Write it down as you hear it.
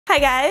Hi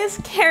guys,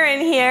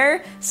 Karen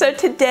here. So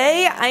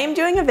today I am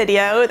doing a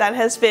video that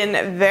has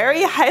been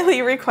very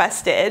highly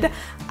requested.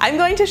 I'm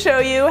going to show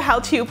you how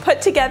to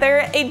put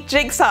together a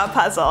jigsaw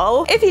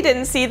puzzle. If you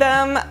didn't see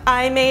them,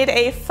 I made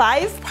a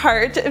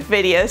 5-part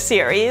video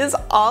series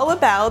all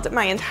about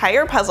my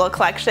entire puzzle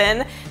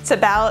collection. It's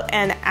about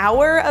an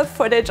hour of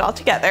footage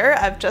altogether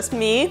of just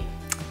me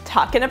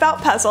talking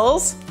about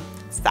puzzles.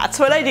 That's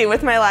what I do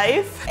with my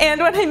life. And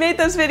when I made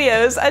those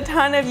videos, a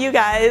ton of you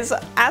guys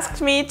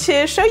asked me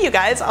to show you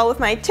guys all of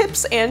my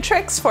tips and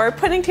tricks for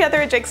putting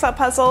together a jigsaw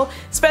puzzle,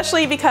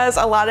 especially because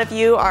a lot of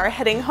you are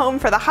heading home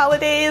for the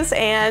holidays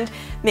and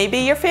maybe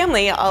your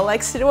family all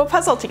likes to do a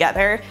puzzle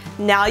together.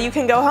 Now you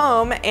can go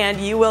home and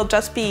you will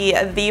just be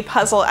the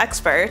puzzle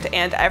expert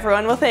and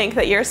everyone will think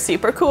that you're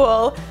super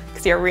cool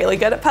because you're really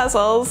good at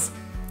puzzles.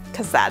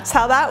 Because that's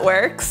how that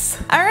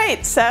works. All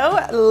right, so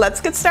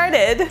let's get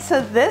started.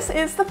 So this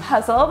is the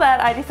puzzle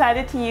that I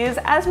decided to use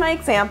as my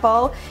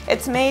example.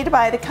 It's made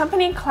by the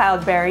company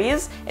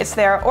Cloudberries. It's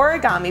their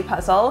origami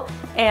puzzle,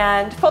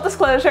 and full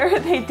disclosure,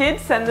 they did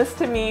send this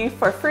to me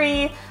for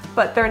free,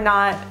 but they're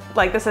not,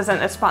 like, this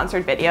isn't a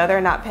sponsored video. They're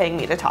not paying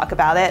me to talk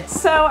about it.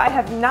 So I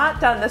have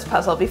not done this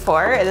puzzle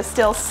before. It is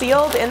still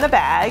sealed in the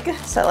bag.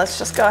 So let's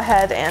just go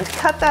ahead and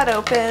cut that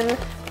open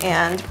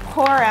and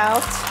pour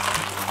out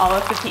all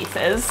of the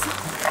pieces.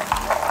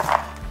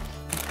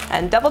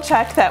 And double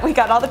check that we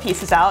got all the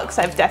pieces out, because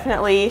I've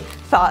definitely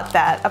thought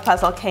that a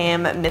puzzle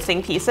came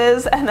missing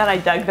pieces, and then I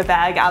dug the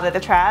bag out of the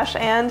trash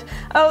and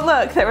oh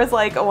look, there was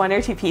like 1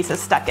 or 2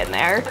 pieces stuck in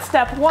there.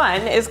 Step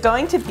 1 is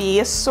going to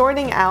be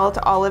sorting out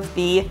all of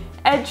the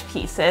edge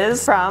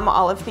pieces from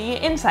all of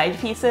the inside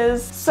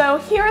pieces. So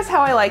here's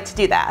how I like to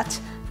do that.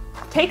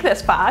 Take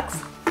this box,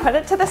 put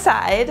it to the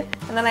side,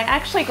 and then I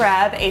actually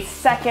grab a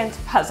second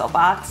puzzle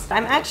box.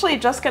 I'm actually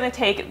just gonna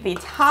take the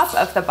top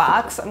of the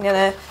box. I'm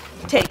gonna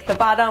take the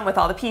bottom with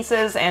all the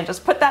pieces and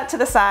just put that to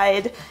the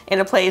side in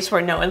a place where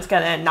no one's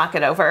gonna knock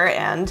it over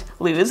and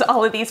lose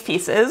all of these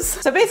pieces.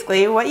 So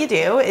basically what you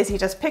do is you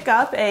just pick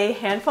up a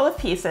handful of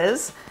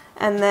pieces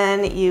and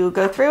then you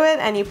go through it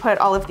and you put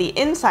all of the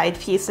inside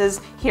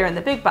pieces here in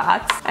the big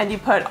box and you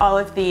put all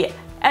of the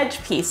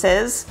edge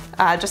pieces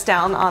just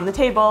down on the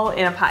table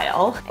in a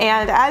pile.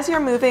 And as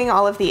you're moving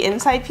all of the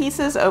inside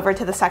pieces over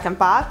to the second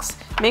box,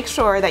 make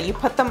sure that you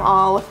put them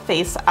all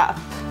face up.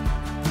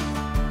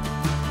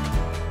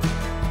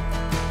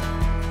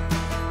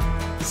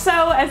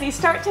 So as you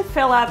start to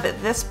fill up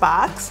this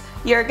box,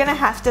 you're gonna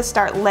have to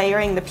start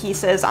layering the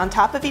pieces on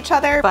top of each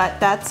other, but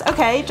that's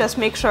okay. Just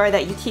make sure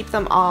that you keep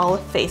them all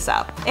face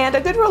up. And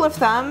a good rule of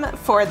thumb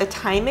for the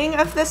timing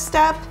of this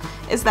step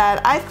is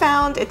that I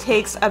found it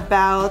takes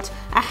about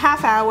a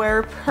 ½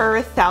 hour per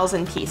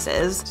 1,000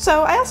 pieces.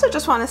 So I also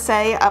just want to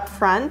say up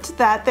front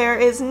that there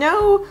is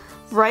no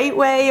right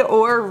way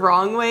or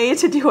wrong way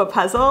to do a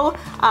puzzle.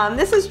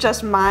 This is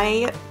just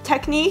my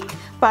technique,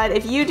 but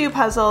if you do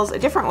puzzles a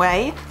different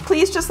way,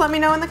 please just let me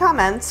know in the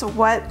comments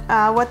what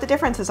the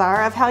differences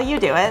are of how you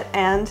do it,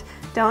 and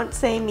don't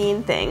say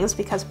mean things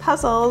because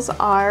puzzles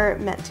are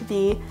meant to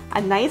be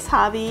a nice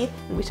hobby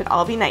and we should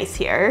all be nice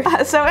here.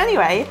 So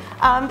anyway,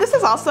 this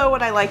is also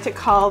what I like to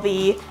call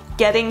the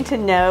getting to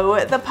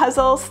know the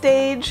puzzle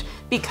stage,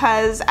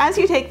 because as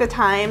you take the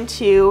time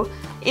to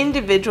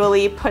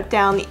individually put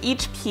down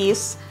each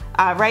piece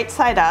right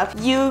side up,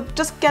 you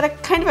just get a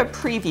kind of a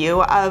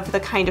preview of the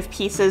kind of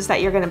pieces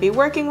that you're going to be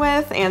working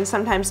with, and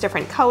sometimes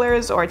different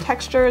colors or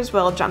textures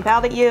will jump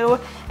out at you,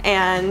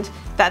 and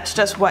that's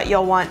just what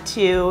you'll want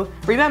to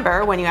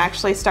remember when you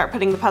actually start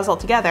putting the puzzle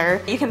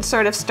together. You can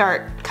sort of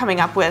start coming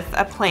up with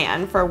a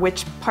plan for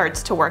which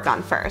parts to work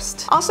on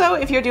first. Also,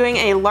 if you're doing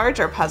a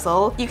larger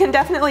puzzle, you can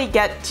definitely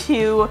get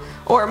 2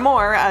 or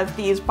more of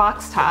these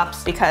box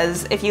tops,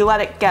 because if you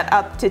let it get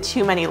up to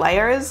too many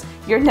layers,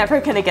 you're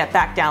never gonna get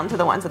back down to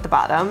the ones at the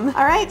bottom.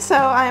 All right, so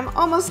I'm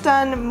almost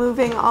done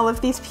moving all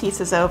of these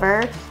pieces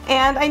over,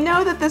 and I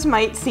know that this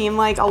might seem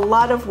like a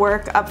lot of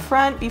work up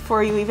front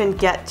before you even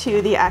get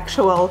to the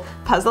actual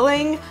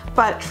puzzling,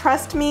 but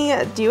trust me,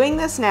 doing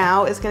this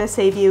now is gonna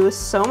save you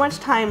so much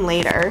time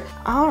later.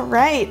 All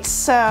right,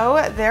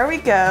 so there we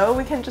go.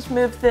 We can just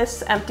move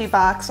this empty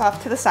box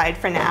off to the side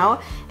for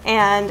now.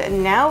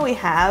 And now we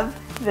have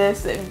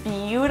this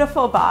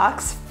beautiful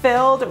box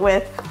filled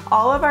with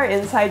all of our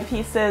inside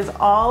pieces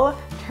all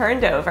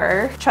turned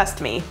over.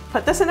 Trust me,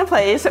 put this in a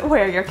place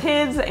where your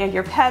kids and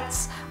your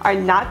pets are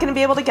not going to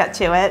be able to get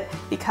to it,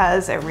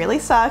 because it really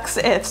sucks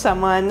if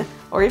someone,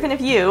 or even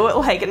if you,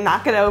 like,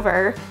 knock it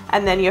over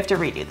and then you have to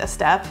redo this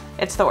step.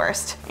 It's the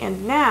worst.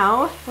 And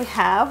now we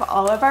have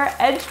all of our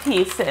edge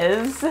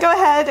pieces. Go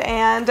ahead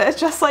and,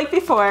 just like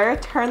before,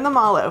 turn them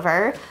all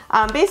over.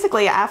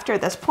 Basically, after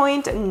this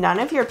point, none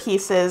of your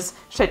pieces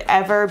should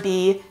ever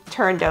be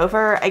turned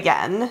over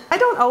again. I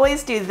don't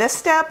always do this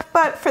step,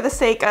 but for the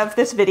sake of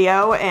this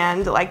video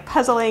and like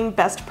puzzling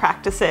best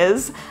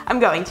practices, I'm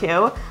going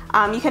to.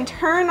 You can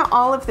turn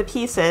all of the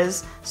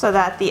pieces so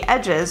that the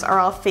edges are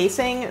all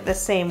facing the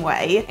same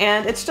way,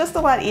 and it's just a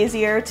lot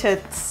easier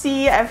to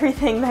see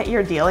everything that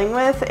you're dealing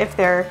with if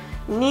they're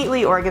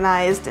neatly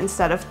organized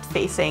instead of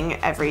facing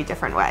every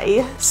different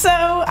way. So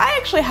I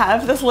actually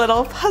have this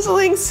little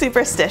puzzling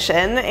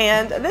superstition,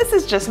 and this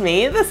is just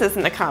me, this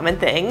isn't a common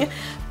thing,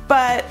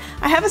 but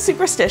I have a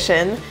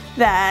superstition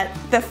that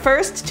the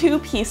first two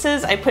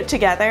pieces I put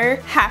together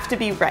have to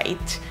be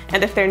right.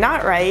 And if they're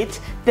not right,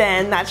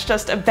 then that's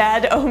just a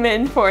bad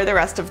omen for the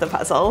rest of the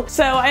puzzle.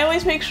 So I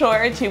always make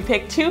sure to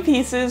pick two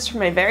pieces from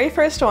my very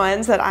first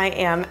ones that I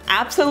am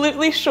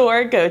absolutely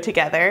sure go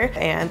together.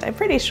 And I'm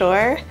pretty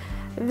sure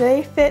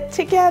they fit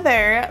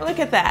together. Look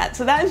at that.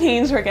 So that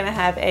means we're gonna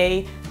have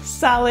a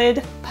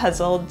solid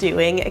puzzle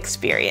doing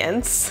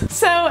experience.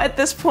 So at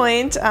this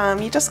point,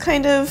 you just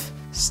kind of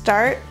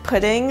start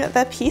putting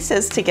the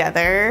pieces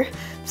together.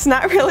 There's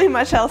not really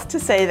much else to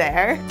say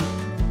there.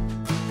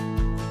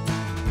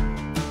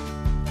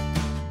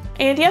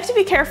 And you have to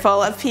be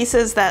careful of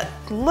pieces that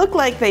look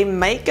like they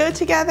might go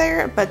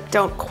together, but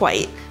don't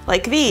quite.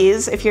 Like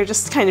these, if you're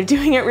just kind of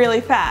doing it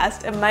really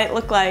fast, it might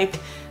look like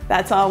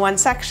that's all one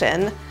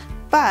section.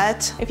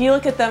 But if you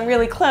look at them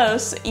really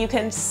close, you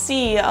can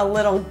see a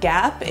little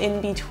gap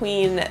in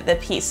between the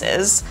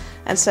pieces.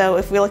 And so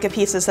if we look at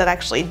pieces that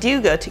actually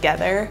do go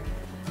together,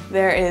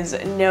 there is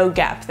no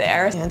gap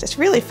there. And it's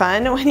really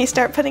fun when you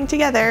start putting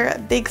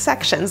together big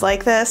sections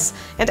like this.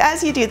 And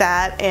as you do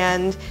that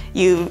and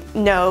you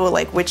know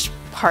like which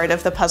part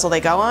of the puzzle they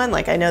go on,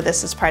 like I know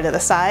this is part of the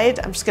side,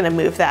 I'm just gonna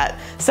move that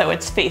so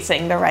it's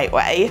facing the right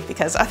way,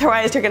 because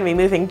otherwise you're gonna be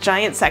moving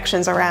giant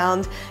sections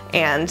around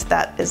and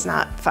that is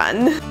not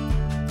fun.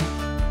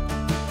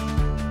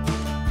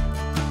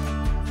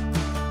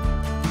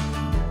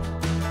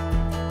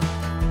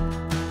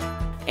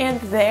 And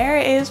there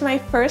is my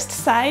first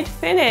side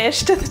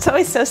finished. It's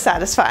always so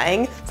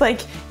satisfying. It's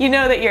like, you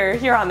know that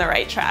you're on the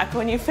right track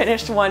when you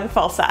finished one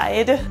full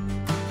side.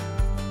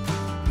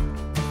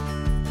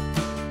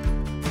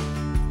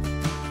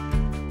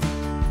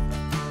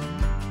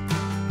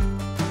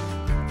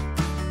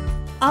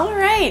 All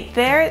right,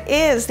 there it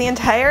is, the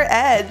entire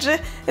edge.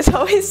 It's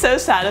always so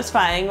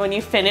satisfying when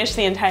you finish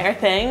the entire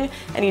thing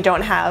and you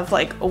don't have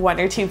like one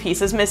or two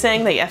pieces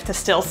missing that you have to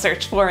still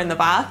search for in the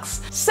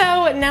box.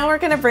 So now we're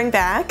gonna bring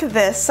back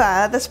this,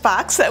 this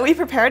box that we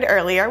prepared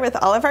earlier with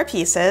all of our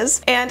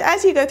pieces. And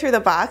as you go through the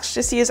box,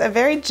 just use a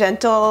very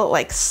gentle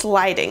like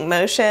sliding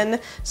motion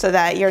so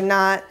that you're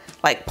not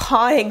like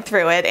pawing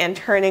through it and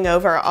turning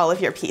over all of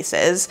your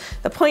pieces.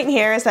 The point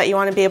here is that you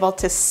want to be able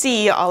to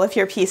see all of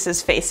your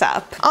pieces face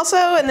up. Also,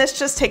 and this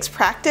just takes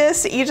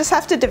practice, you just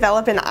have to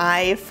develop an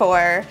eye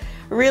for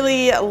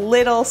really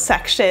little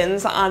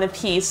sections on a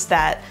piece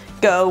that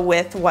go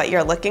with what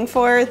you're looking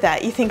for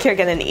that you think you're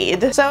gonna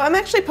need. So I'm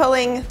actually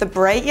pulling the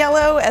bright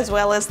yellow as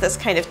well as this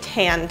kind of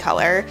tan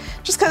color,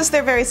 just because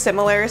they're very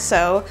similar,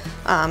 so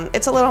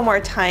it's a little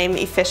more time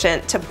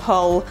efficient to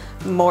pull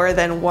more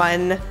than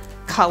one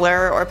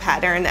color or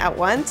pattern at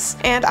once.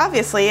 And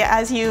obviously,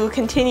 as you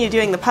continue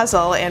doing the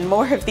puzzle and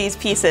more of these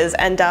pieces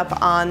end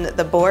up on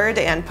the board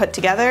and put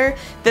together,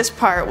 this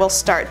part will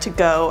start to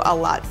go a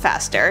lot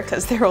faster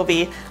because there will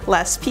be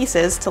less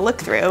pieces to look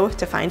through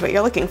to find what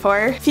you're looking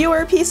for.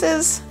 Fewer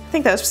pieces? I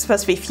think that was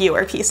supposed to be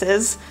fewer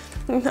pieces.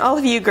 All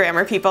of you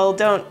grammar people,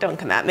 don't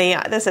come at me.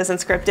 This isn't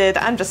scripted,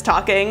 I'm just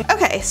talking.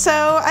 Okay, so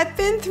I've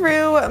been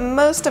through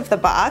most of the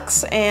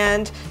box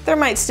and there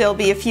might still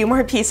be a few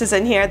more pieces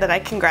in here that I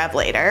can grab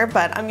later,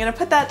 but I'm gonna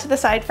put that to the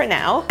side for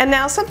now. And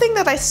now something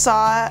that I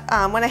saw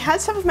when I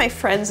had some of my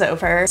friends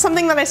over,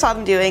 something that I saw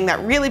them doing that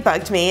really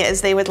bugged me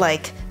is they would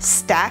like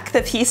stack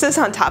the pieces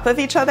on top of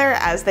each other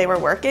as they were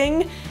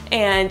working,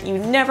 and you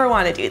never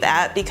wanna do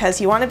that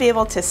because you wanna be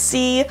able to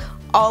see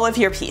all of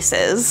your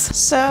pieces.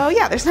 So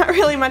yeah, there's not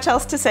really much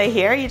else to say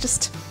here. You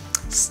just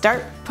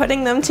start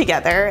putting them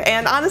together.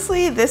 And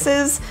honestly, this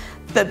is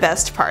the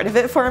best part of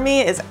it for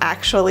me, is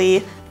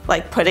actually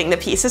like putting the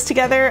pieces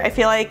together. I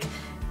feel like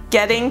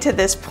getting to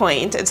this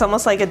point, it's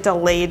almost like a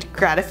delayed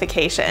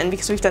gratification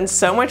because we've done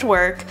so much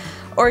work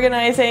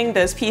organizing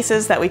those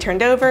pieces that we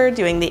turned over,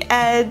 doing the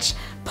edge,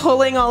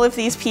 pulling all of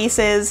these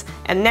pieces,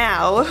 and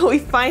now we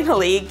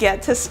finally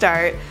get to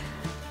start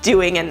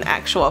doing an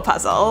actual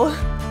puzzle.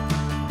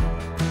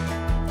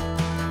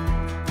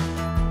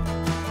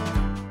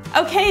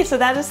 Okay, so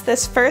that is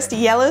this first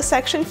yellow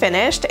section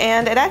finished,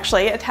 and it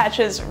actually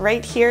attaches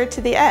right here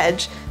to the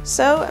edge.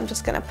 So I'm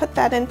just gonna put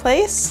that in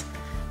place,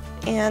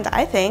 and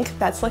I think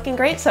that's looking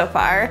great so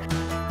far.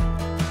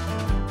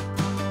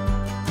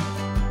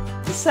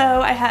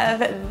 So I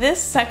have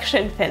this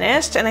section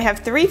finished, and I have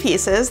 3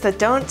 pieces that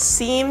don't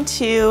seem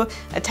to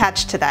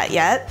attach to that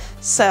yet.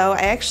 So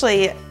I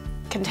actually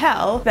can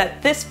tell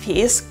that this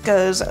piece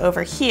goes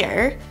over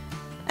here.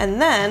 And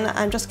then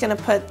I'm just gonna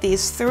put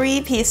these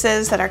 3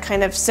 pieces that are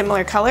kind of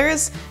similar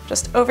colors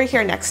just over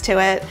here next to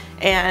it.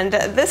 And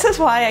this is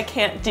why I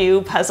can't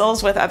do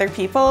puzzles with other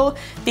people,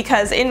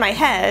 because in my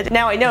head,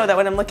 now I know that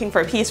when I'm looking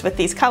for a piece with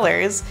these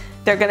colors,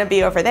 they're gonna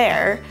be over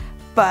there.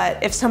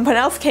 but if someone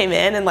else came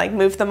in and like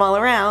moved them all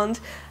around,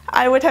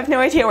 I would have no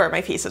idea where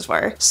my pieces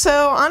were.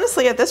 So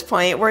honestly, at this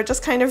point, we're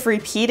just kind of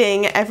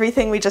repeating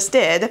everything we just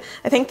did.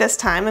 I think this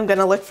time I'm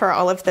gonna look for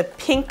all of the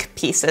pink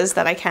pieces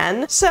that I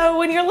can. So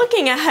when you're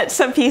looking at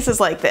some pieces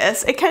like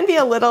this, it can be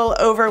a little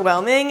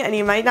overwhelming and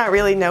you might not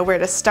really know where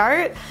to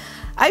start.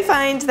 I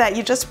find that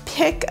you just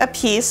pick a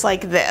piece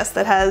like this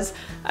that has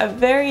a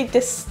very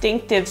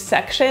distinctive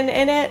section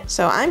in it.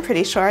 So I'm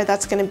pretty sure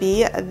that's gonna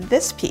be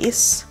this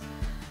piece.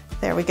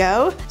 There we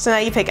go. So now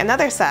you pick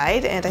another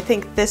side, and I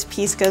think this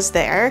piece goes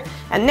there.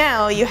 And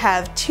now you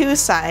have two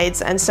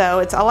sides, and so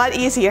it's a lot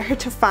easier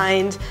to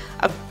find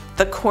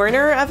the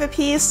corner of a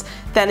piece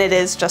than it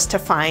is just to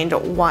find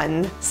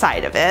one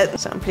side of it.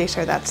 So I'm pretty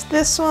sure that's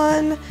this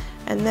one.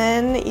 And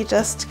then you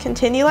just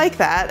continue like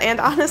that. And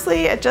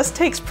honestly, it just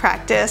takes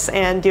practice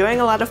and doing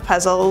a lot of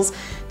puzzles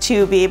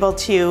to be able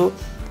to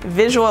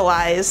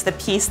visualize the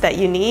piece that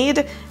you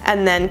need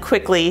and then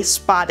quickly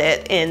spot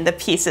it in the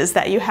pieces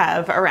that you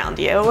have around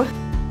you.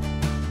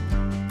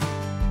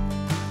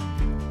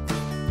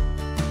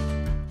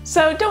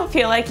 So don't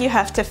feel like you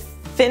have to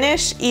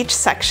finish each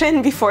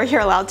section before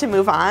you're allowed to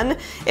move on.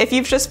 If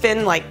you've just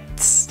been like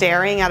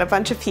staring at a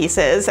bunch of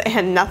pieces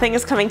and nothing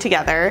is coming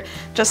together,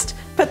 just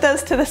put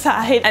those to the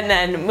side and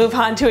then move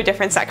on to a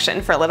different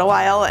section for a little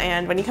while,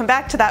 and when you come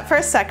back to that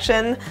first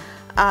section,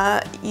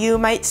 you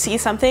might see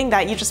something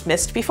that you just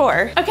missed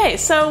before. Okay,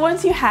 so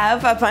once you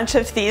have a bunch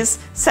of these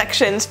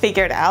sections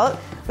figured out,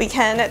 we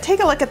can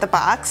take a look at the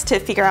box to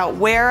figure out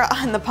where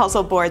on the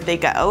puzzle board they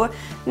go.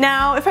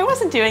 Now, if I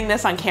wasn't doing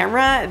this on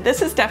camera,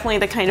 this is definitely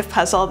the kind of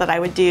puzzle that I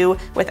would do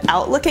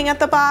without looking at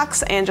the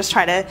box and just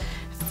try to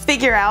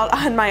figure out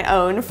on my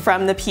own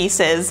from the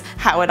pieces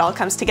how it all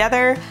comes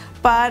together.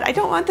 But I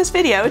don't want this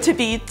video to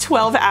be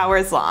 12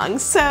 hours long,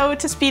 so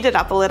to speed it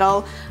up a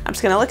little, I'm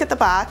just gonna look at the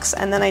box,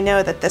 and then I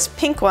know that this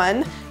pink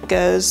one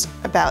goes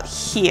about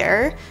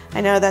here.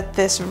 I know that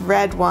this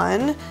red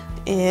one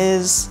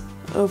is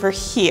over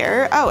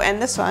here. Oh,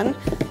 and this one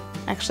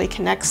actually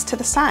connects to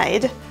the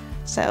side,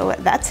 so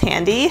that's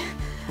handy.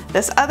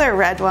 This other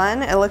red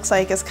one, it looks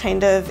like, is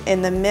kind of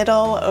in the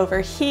middle over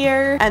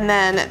here. And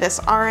then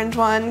this orange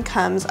one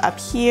comes up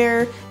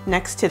here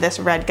next to this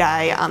red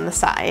guy on the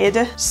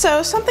side.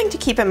 So something to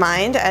keep in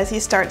mind as you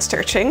start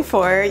searching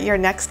for your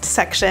next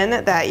section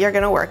that you're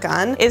gonna work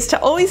on is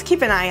to always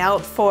keep an eye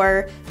out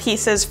for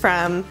pieces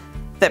from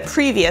the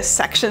previous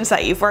sections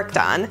that you've worked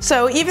on.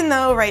 So even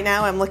though right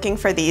now I'm looking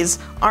for these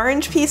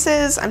orange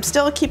pieces, I'm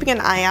still keeping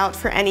an eye out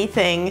for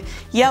anything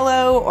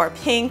yellow or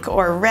pink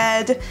or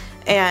red.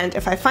 And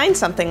if I find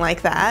something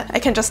like that, I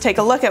can just take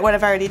a look at what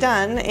I've already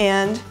done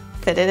and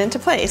fit it into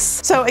place.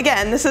 So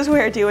again, this is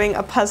where doing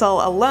a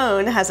puzzle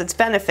alone has its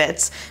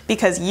benefits,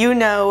 because you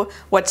know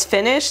what's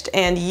finished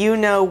and you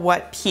know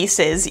what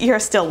pieces you're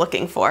still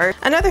looking for.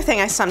 Another thing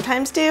I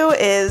sometimes do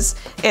is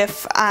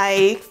if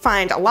I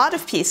find a lot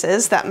of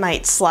pieces that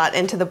might slot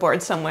into the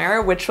board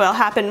somewhere, which will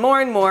happen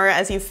more and more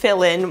as you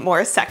fill in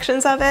more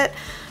sections of it,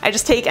 I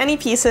just take any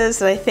pieces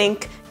that I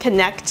think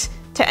connect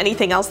to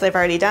anything else they've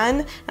already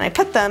done, and I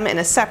put them in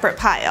a separate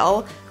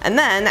pile. And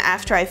then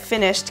after I've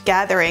finished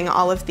gathering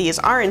all of these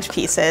orange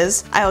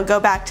pieces, I'll go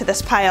back to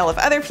this pile of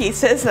other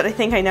pieces that I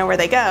think I know where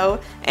they go,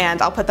 and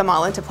I'll put them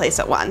all into place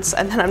at once.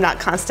 And then I'm not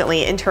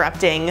constantly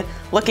interrupting,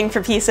 looking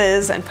for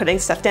pieces and putting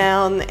stuff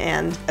down,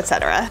 and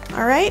etc.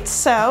 All right,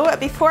 so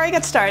before I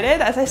get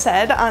started, as I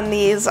said, on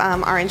these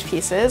orange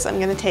pieces, I'm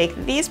gonna take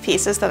these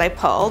pieces that I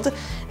pulled,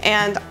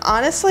 and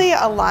honestly,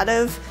 a lot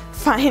of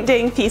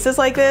finding pieces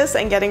like this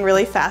and getting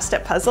really fast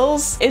at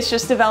puzzles is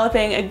just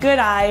developing a good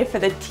eye for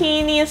the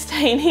teeniest,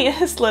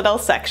 tiniest little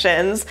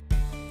sections.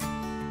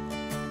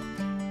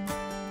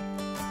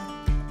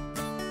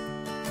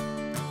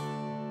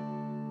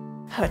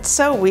 Oh, it's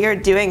so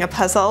weird doing a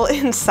puzzle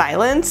in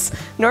silence.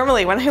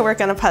 Normally when I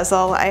work on a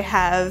puzzle, I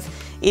have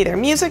either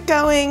music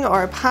going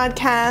or a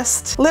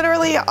podcast.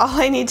 Literally all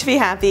I need to be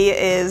happy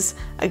is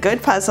a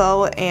good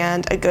puzzle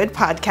and a good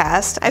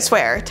podcast. I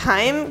swear,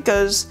 time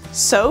goes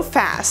so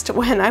fast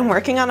when I'm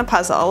working on a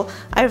puzzle.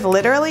 I've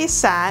literally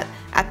sat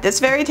at this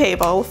very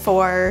table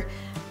for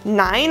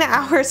 9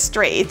 hours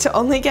straight,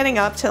 only getting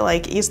up to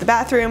like use the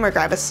bathroom or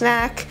grab a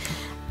snack,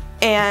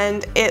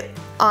 and it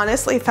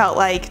honestly felt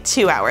like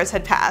 2 hours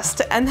had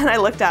passed, and then I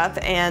looked up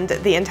and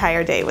the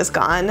entire day was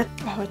gone.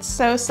 Oh, it's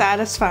so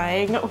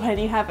satisfying when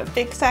you have a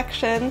big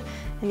section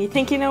and you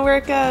think you know where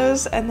it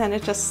goes, and then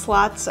it just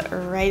slots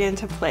right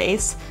into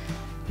place.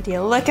 Would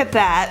you look at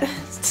that?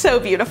 It's so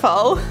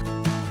beautiful.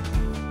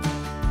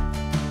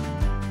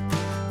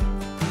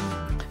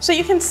 So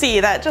you can see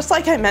that, just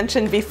like I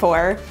mentioned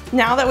before,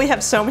 now that we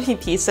have so many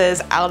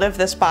pieces out of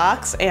this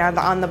box and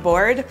on the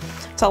board,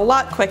 it's a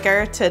lot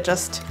quicker to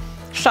just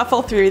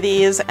shuffle through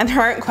these, and there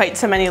aren't quite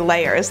so many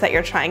layers that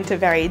you're trying to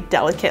very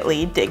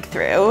delicately dig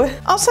through.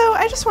 Also,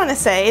 I just want to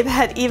say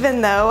that even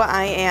though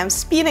I am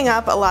speeding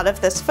up a lot of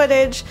this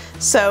footage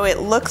so it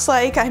looks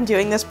like I'm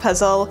doing this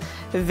puzzle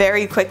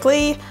very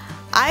quickly,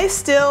 I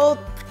still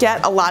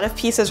get a lot of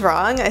pieces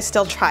wrong. I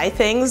still try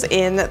things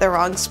in the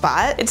wrong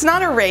spot. It's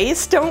not a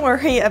race, don't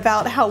worry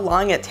about how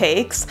long it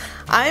takes.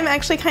 I'm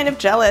actually kind of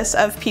jealous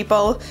of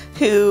people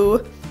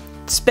who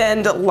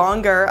spend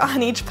longer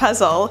on each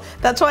puzzle.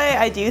 That's why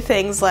I do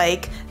things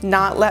like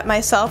not let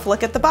myself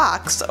look at the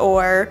box,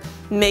 or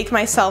make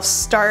myself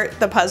start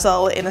the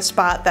puzzle in a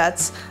spot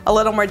that's a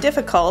little more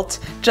difficult,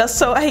 just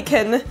so I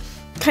can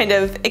kind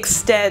of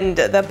extend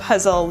the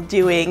puzzle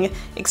doing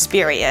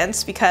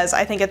experience, because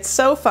I think it's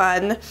so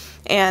fun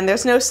and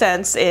there's no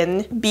sense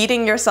in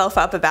beating yourself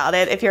up about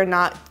it if you're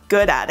not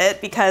good at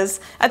it, because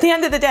at the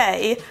end of the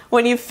day,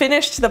 when you've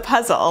finished the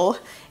puzzle,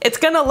 it's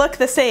gonna look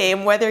the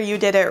same whether you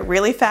did it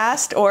really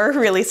fast or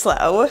really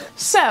slow.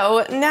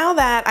 So now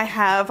that I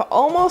have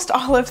almost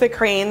all of the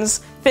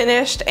cranes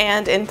finished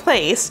and in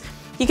place,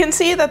 you can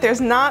see that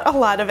there's not a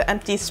lot of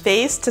empty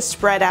space to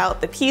spread out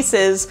the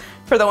pieces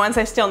for the ones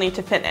I still need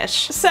to finish.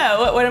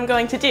 So what I'm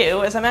going to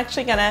do is I'm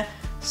actually gonna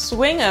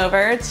swing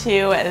over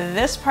to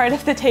this part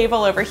of the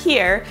table over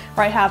here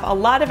where I have a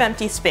lot of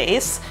empty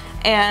space,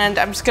 and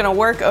I'm just gonna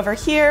work over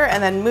here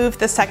and then move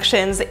the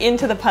sections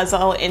into the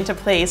puzzle into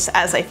place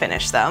as I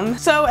finish them.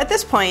 So at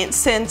this point,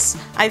 since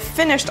I've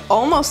finished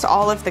almost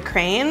all of the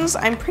cranes,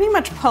 I'm pretty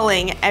much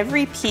pulling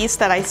every piece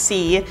that I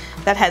see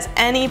that has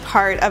any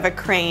part of a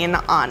crane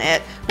on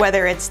it,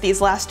 whether it's these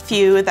last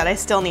few that I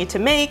still need to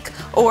make,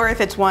 or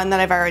if it's one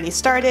that I've already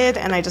started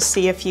and I just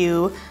see a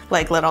few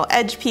like little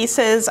edge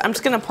pieces. I'm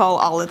just gonna pull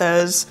all of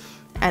those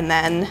and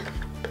then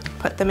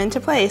put them into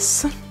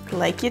place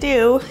like you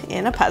do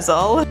in a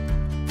puzzle.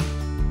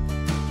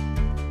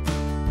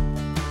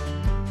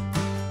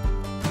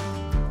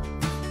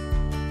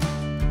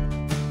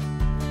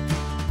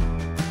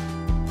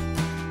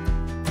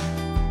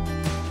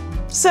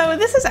 So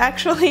this is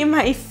actually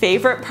my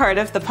favorite part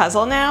of the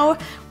puzzle now,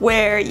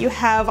 where you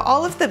have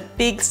all of the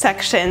big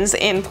sections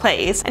in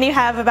place and you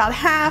have about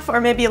half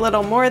or maybe a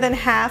little more than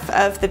half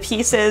of the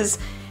pieces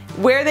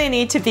where they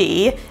need to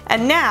be,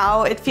 and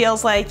now it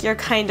feels like you're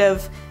kind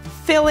of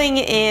filling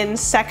in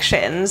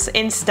sections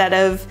instead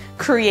of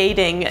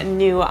creating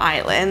new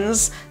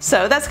islands.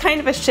 So that's kind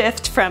of a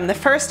shift from the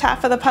first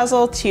half of the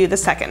puzzle to the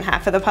second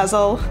half of the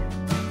puzzle.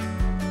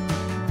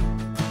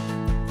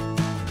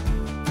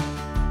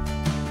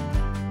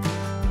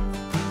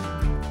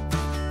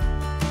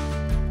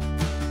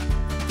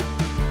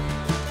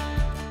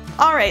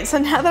 Alright, so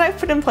now that I've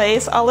put in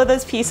place all of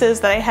those pieces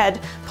that I had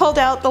pulled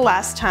out the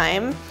last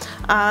time,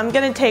 I'm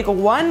gonna take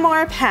one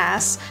more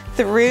pass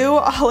through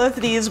all of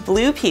these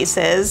blue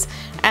pieces,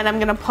 and I'm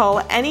gonna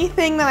pull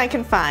anything that I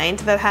can find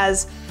that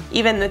has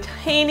even the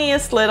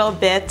tiniest little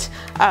bit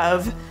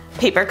of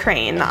paper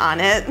crane on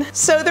it.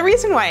 So the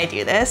reason why I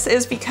do this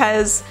is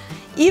because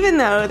even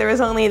though there is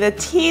only the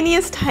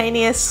teeniest,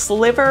 tiniest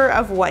sliver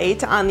of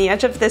white on the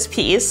edge of this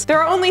piece, there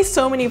are only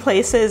so many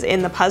places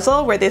in the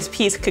puzzle where this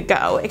piece could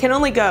go. It can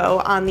only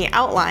go on the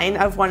outline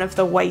of one of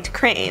the white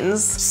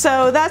cranes.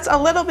 So that's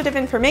a little bit of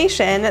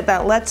information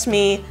that lets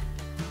me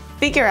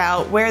figure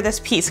out where this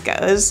piece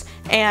goes.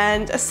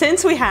 And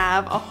since we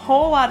have a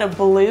whole lot of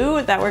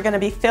blue that we're going to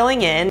be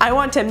filling in, I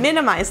want to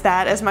minimize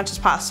that as much as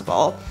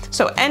possible.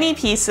 So any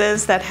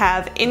pieces that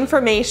have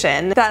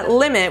information that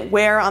limit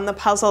where on the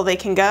puzzle they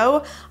can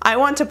go, I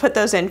want to put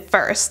those in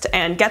first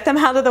and get them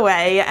out of the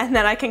way, and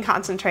then I can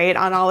concentrate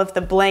on all of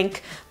the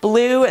blank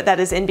blue that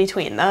is in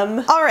between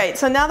them. Alright,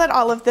 so now that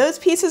all of those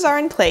pieces are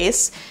in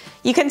place,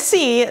 you can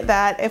see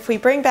that if we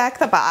bring back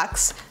the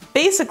box,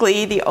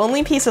 basically the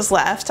only pieces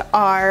left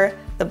are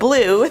the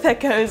blue that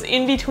goes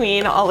in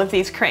between all of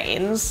these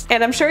cranes.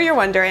 And I'm sure you're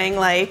wondering,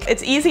 like,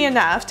 it's easy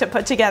enough to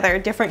put together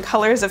different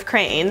colors of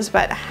cranes,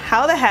 but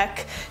how the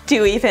heck do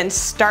you even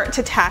start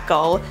to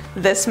tackle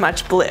this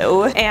much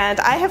blue? And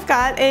I have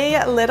got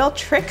a little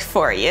trick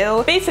for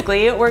you.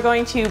 Basically, we're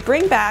going to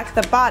bring back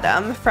the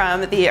bottom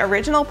from the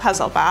original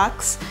puzzle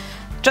box,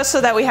 just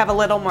so that we have a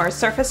little more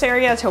surface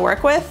area to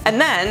work with.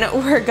 And then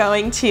we're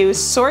going to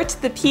sort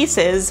the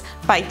pieces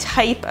by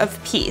type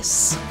of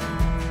piece.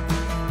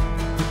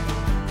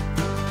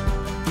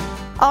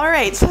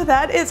 Alright, so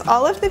that is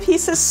all of the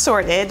pieces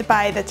sorted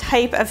by the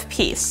type of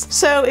piece.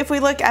 So if we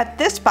look at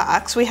this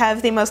box, we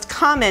have the most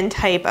common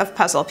type of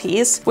puzzle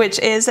piece, which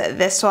is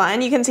this one.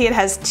 You can see it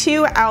has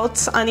 2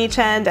 outs on each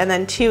end and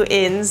then 2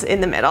 ins in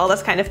the middle.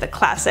 That's kind of the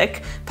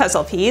classic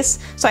puzzle piece.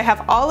 So I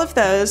have all of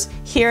those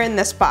here in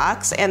this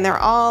box, and they're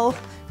all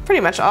pretty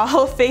much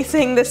all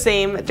facing the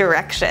same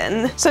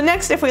direction. So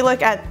next, if we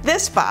look at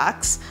this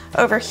box,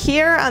 over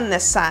here on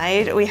this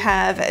side, we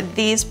have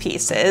these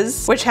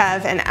pieces, which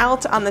have an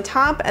out on the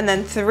top and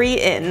then 3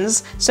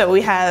 ins. So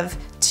we have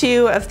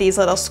 2 of these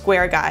little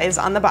square guys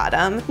on the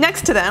bottom.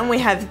 Next to them, we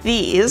have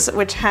these,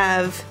 which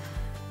have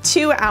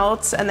 2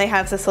 outs and they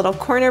have this little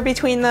corner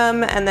between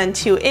them, and then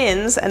 2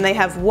 ins and they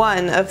have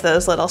 1 of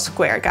those little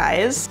square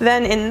guys.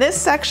 Then in this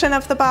section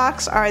of the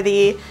box are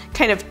the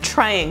kind of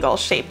triangle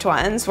shaped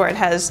ones where it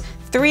has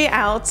 3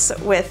 outs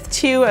with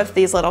 2 of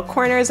these little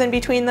corners in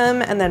between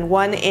them, and then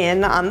 1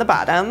 in on the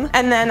bottom.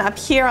 And then up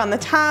here on the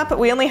top,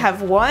 we only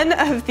have 1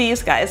 of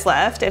these guys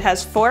left. It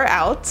has 4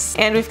 outs,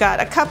 and we've got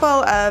a couple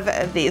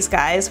of these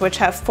guys which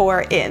have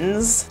 4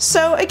 ins.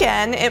 So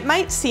again, it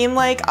might seem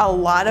like a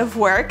lot of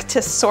work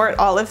to sort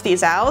all of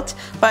these out,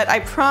 but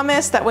I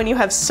promise that when you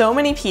have so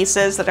many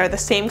pieces that are the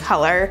same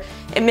color,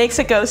 it makes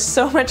it go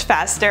so much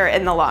faster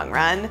in the long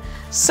run.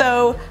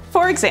 So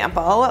for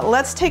example,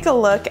 let's take a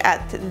look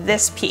at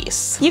this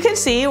piece. You can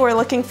see we're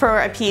looking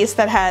for a piece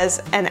that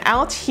has an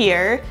out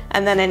here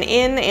and then an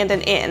in and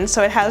an in.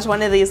 So it has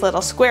one of these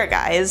little square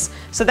guys.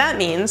 So that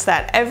means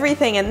that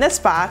everything in this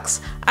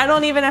box, I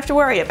don't even have to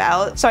worry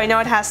about. So I know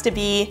it has to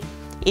be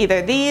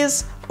either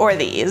these or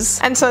these.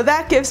 And so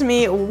that gives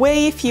me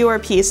way fewer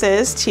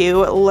pieces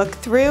to look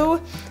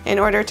through in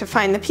order to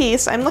find the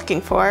piece I'm looking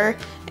for.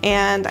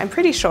 And I'm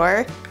pretty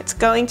sure it's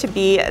going to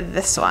be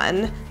this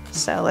one.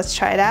 So let's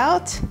try it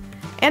out,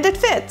 and it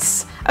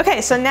fits.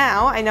 Okay, so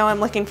now I know I'm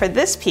looking for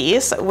this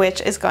piece,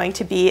 which is going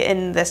to be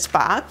in this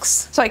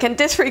box. So I can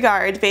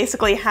disregard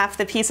basically half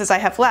the pieces I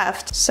have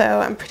left.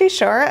 So I'm pretty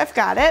sure I've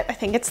got it. I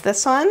think it's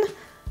this one.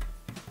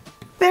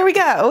 There we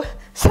go.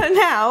 So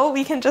now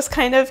we can just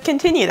kind of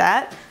continue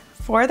that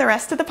for the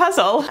rest of the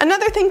puzzle.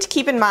 Another thing to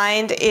keep in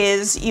mind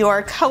is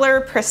your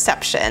color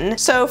perception.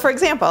 So for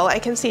example, I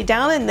can see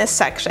down in this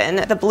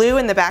section, the blue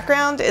in the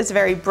background is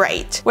very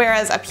bright.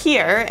 Whereas up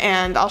here,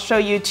 and I'll show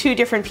you 2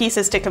 different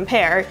pieces to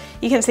compare,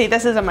 you can see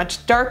this is a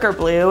much darker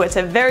blue. It's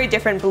a very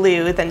different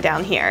blue than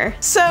down here.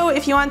 So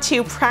if you want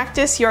to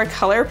practice your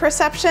color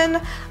perception,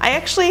 I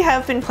actually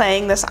have been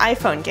playing this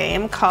iPhone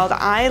game called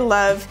I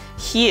Love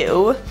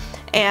Hue,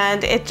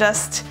 and it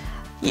just,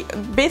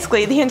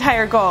 basically the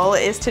entire goal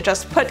is to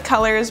just put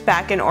colors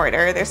back in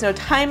order. There's no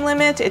time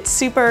limit, it's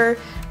super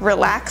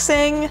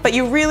relaxing, but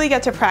you really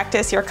get to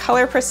practice your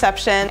color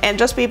perception and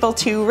just be able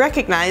to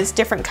recognize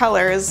different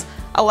colors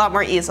a lot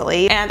more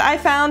easily. And I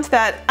found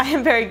that I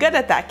am very good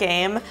at that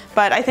game,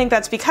 but I think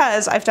that's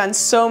because I've done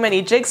so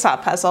many Jigsaw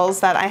puzzles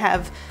that I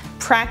have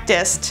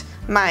practiced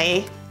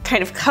my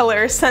kind of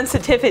color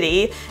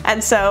sensitivity,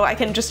 and so I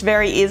can just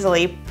very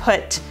easily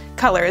put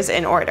colors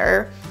in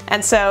order.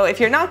 And so if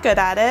you're not good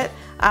at it,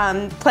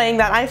 playing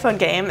that iPhone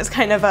game is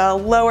kind of a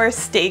lower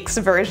stakes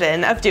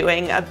version of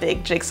doing a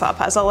big jigsaw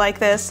puzzle like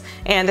this,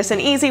 and it's an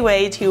easy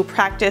way to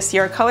practice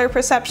your color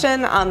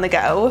perception on the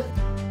go.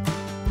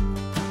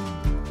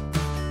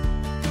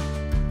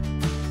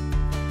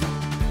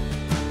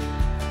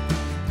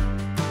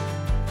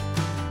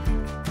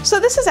 So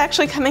this is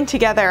actually coming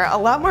together a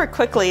lot more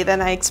quickly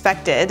than I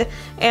expected,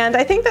 and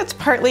I think that's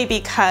partly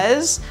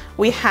because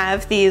we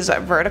have these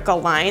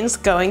vertical lines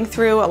going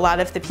through a lot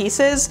of the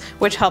pieces,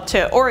 which help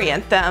to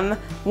orient them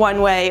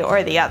one way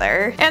or the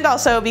other. And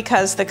also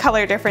because the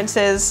color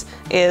differences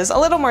is a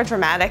little more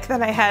dramatic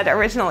than I had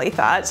originally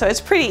thought, so it's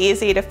pretty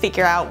easy to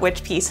figure out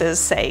which pieces,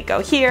 say,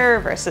 go here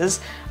versus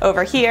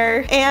over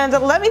here. And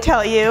let me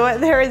tell you,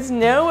 there is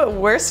no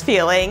worse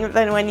feeling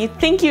than when you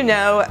think you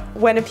know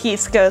when a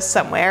piece goes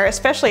somewhere,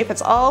 especially if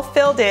it's all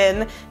filled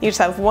in, you just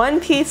have one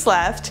piece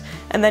left,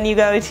 and then you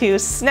go to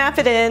snap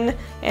it in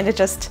and it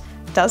just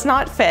does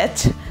not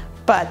fit.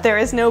 But there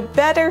is no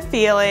better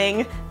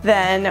feeling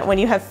than when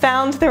you have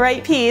found the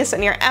right piece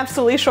and you're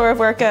absolutely sure of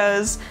where it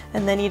goes,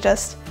 and then you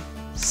just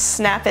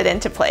snap it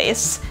into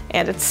place.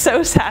 And it's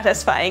so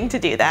satisfying to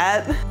do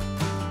that.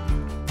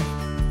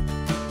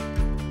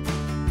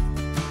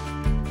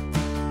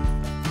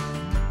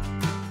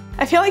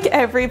 I feel like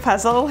every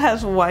puzzle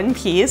has one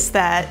piece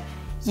that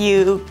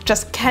you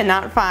just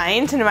cannot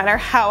find, no matter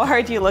how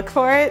hard you look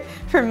for it.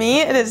 For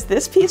me, it is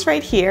this piece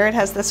right here. It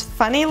has this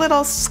funny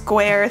little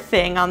square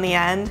thing on the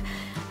end.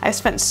 I've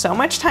spent so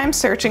much time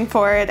searching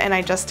for it, and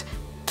I just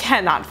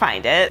cannot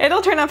find it.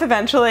 It'll turn up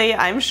eventually,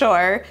 I'm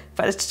sure,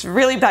 but it's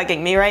really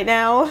bugging me right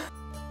now.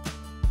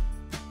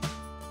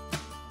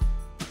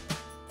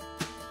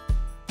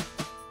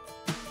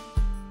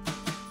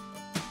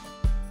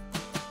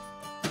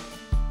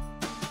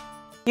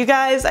 You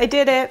guys, I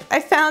did it! I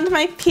found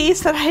my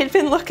piece that I had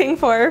been looking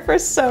for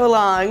so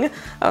long.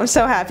 I'm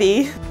so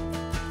happy.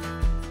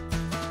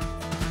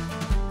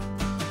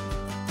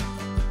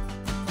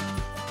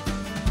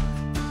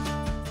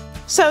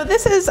 So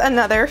this is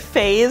another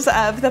phase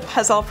of the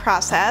puzzle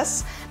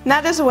process, and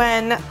that is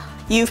when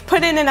you've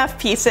put in enough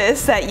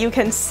pieces that you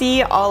can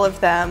see all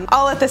of them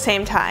all at the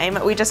same time.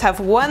 We just have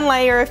one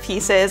layer of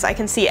pieces, I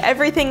can see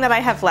everything that I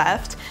have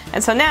left,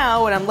 and so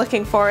now when I'm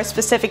looking for a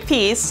specific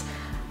piece,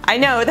 I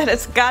know that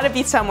it's gotta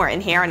be somewhere in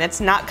here and it's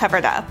not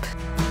covered up.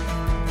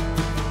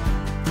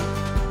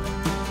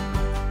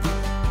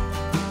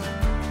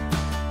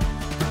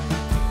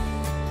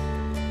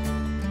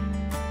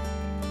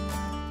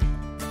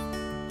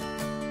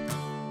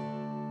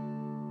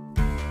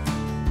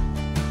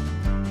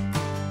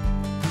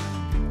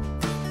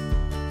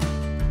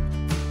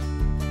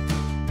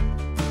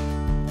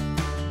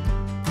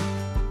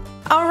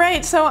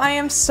 Alright, so I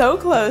am so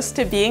close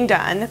to being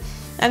done.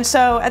 And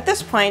so at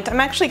this point, I'm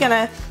actually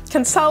gonna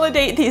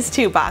consolidate these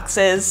 2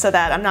 boxes so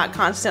that I'm not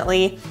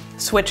constantly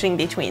switching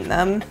between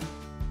them.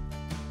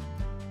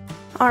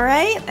 All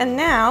right, and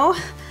now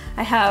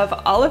I have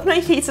all of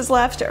my pieces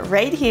left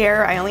right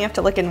here. I only have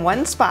to look in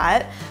one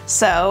spot,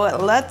 so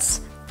let's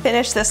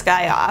finish this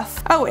guy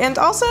off. Oh, and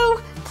also,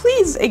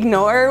 please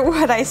ignore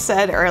what I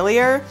said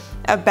earlier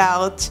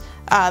about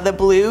the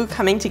blue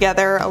coming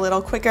together a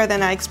little quicker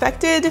than I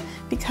expected,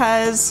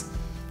 because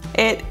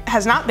it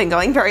has not been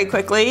going very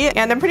quickly,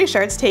 and I'm pretty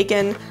sure it's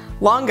taken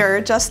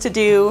longer just to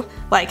do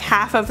like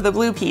half of the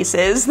blue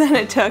pieces than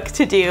it took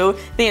to do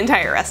the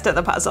entire rest of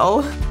the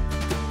puzzle.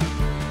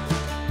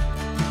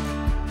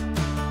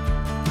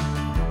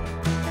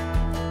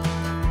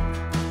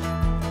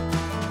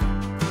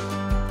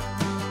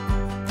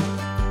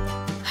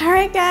 All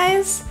right,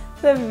 guys,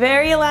 the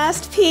very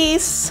last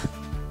piece.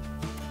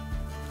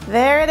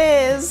 There it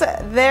is.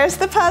 There's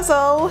the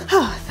puzzle.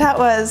 Oh, that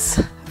was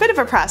a bit of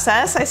a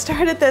process. I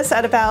started this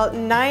at about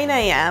 9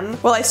 a.m.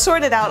 Well, I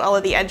sorted out all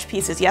of the edge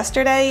pieces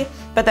yesterday,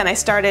 but then I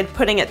started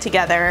putting it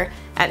together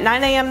at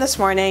 9 a.m. this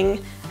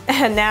morning,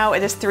 and now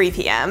it is 3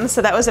 p.m.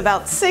 So that was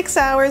about 6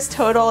 hours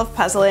total of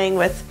puzzling,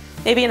 with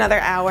maybe another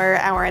hour,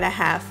 hour and a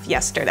half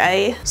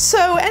yesterday.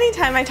 So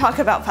anytime I talk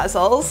about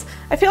puzzles,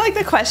 I feel like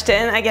the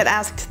question I get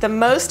asked the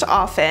most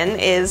often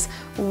is,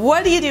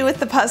 what do you do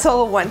with the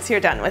puzzle once you're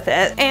done with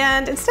it?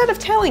 And instead of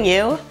telling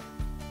you,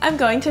 I'm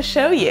going to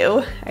show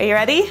you. Are you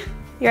ready?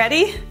 You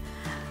ready?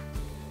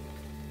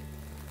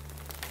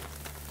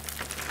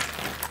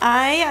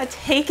 I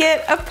take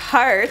it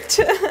apart.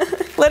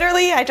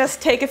 Literally, I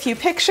just take a few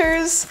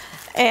pictures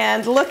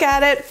and look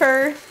at it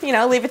for,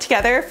 leave it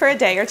together for a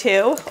day or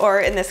two,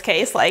 or in this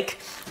case, like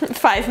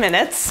 5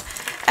 minutes,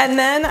 and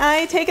then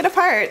I take it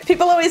apart.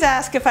 People always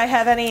ask if I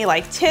have any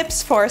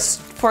tips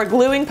for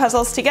gluing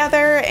puzzles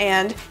together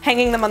and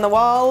hanging them on the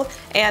wall,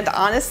 and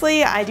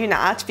honestly, I do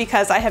not,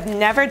 because I have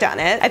never done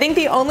it. I think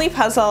the only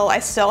puzzle I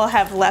still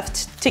have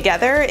left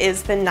together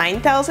is the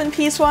 9,000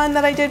 piece one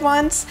that I did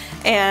once,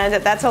 and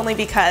that's only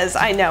because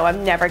I know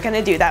I'm never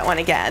gonna do that one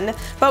again.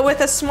 But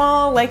with a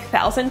small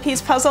 1,000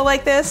 piece puzzle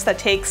like this that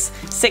takes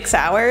 6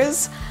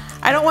 hours,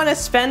 I don't want to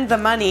spend the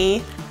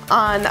money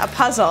on a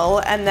puzzle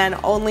and then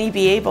only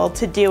be able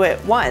to do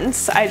it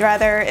once. I'd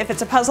rather, if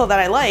it's a puzzle that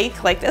I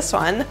like this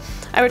one,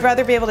 I would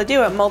rather be able to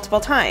do it multiple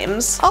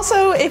times.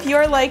 Also, if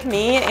you're like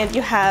me and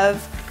you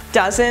have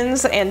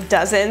dozens and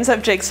dozens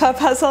of jigsaw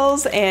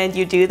puzzles and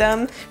you do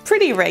them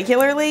pretty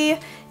regularly,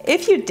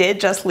 if you did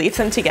just leave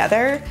them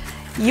together,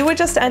 you would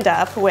just end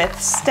up with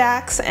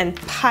stacks and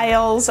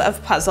piles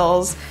of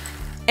puzzles,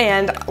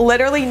 and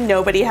literally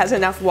nobody has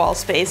enough wall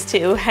space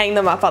to hang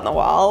them up on the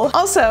wall.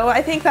 Also,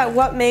 I think that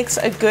what makes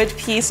a good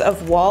piece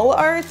of wall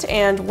art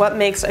and what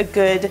makes a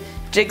good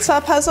jigsaw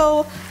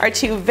puzzle are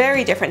two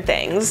very different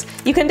things.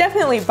 You can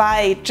definitely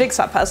buy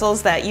jigsaw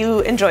puzzles that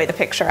you enjoy the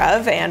picture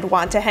of and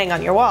want to hang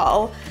on your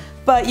wall,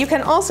 but you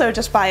can also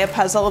just buy a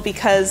puzzle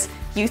because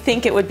you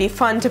think it would be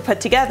fun to put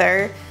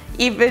together,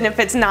 even if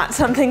it's not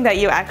something that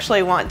you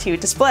actually want to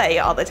display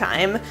all the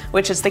time,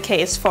 which is the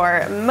case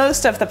for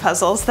most of the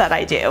puzzles that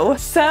I do.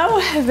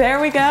 So there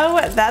we go,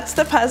 that's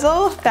the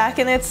puzzle back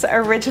in its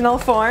original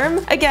form.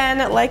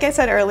 Again, like I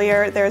said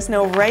earlier, there's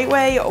no right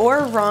way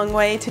or wrong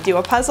way to do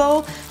a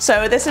puzzle,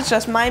 so this is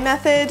just my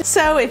method.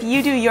 So if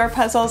you do your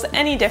puzzles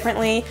any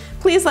differently,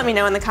 please let me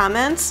know in the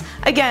comments.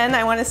 Again,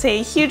 I want to say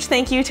a huge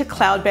thank you to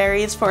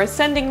Cloudberries for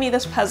sending me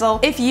this puzzle.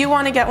 If you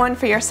want to get one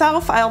for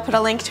yourself, I'll put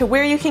a link to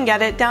where you can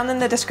get it down in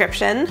the description.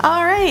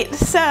 Alright,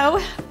 so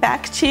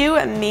back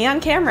to me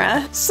on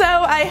camera. So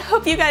I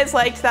hope you guys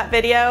liked that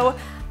video.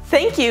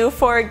 Thank you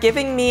for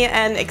giving me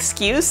an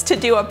excuse to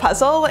do a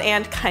puzzle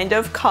and kind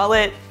of call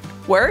it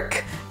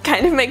work,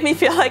 kind of make me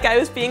feel like I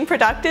was being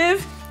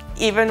productive,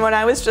 even when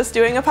I was just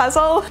doing a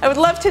puzzle. I would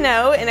love to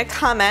know in a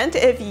comment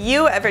if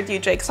you ever do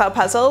jigsaw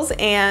puzzles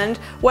and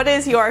what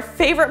is your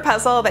favorite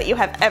puzzle that you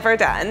have ever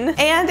done.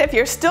 And if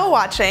you're still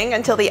watching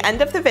until the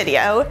end of the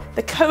video,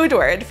 the code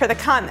word for the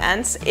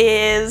comments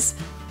is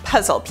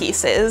puzzle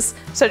pieces.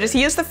 So just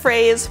use the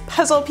phrase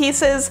puzzle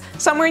pieces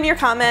somewhere in your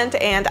comment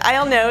and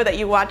I'll know that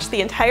you watched the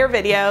entire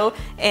video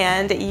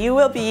and you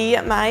will be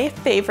my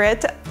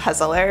favorite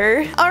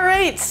puzzler.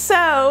 Alright,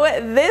 so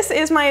this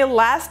is my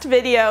last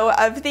video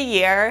of the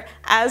year.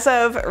 As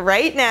of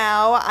right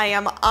now, I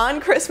am on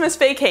Christmas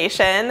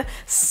vacation,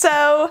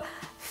 so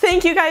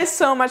thank you guys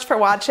so much for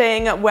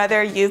watching,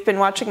 whether you've been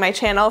watching my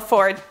channel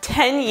for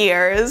 10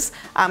 years.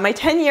 My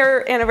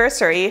 10-year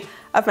anniversary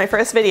of my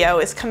first video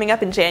is coming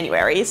up in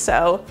January,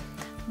 so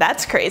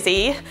that's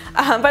crazy.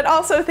 But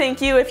also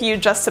thank you if you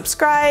just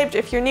subscribed,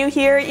 if you're new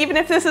here, even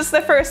if this is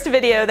the first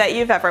video that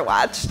you've ever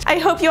watched. I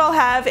hope you all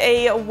have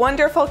a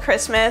wonderful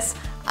Christmas.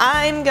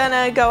 I'm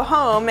gonna go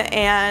home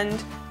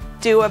and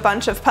do a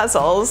bunch of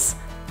puzzles.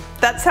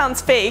 That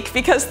sounds fake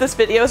because this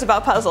video is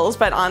about puzzles,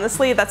 but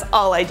honestly, that's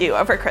all I do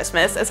over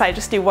Christmas is I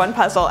just do one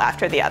puzzle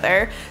after the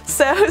other.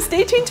 So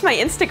stay tuned to my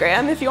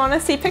Instagram if you want to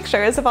see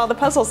pictures of all the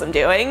puzzles I'm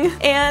doing.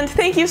 And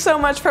thank you so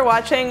much for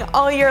watching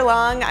all year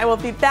long. I will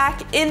be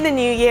back in the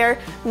new year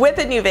with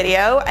a new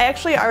video. I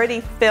actually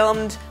already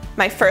filmed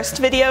my first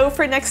video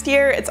for next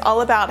year. It's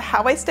all about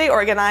how I stay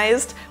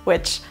organized,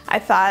 which I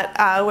thought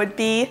would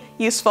be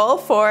useful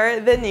for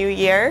the new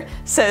year.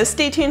 So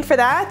stay tuned for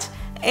that,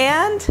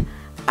 and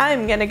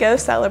I'm gonna go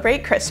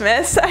celebrate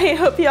Christmas. I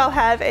hope you all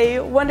have a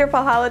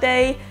wonderful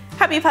holiday.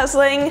 Happy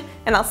puzzling,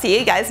 and I'll see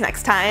you guys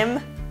next time.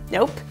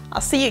 Nope,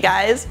 I'll see you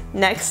guys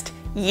next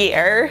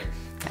year.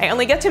 I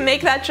only get to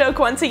make that joke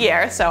once a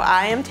year, so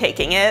I am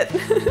taking it.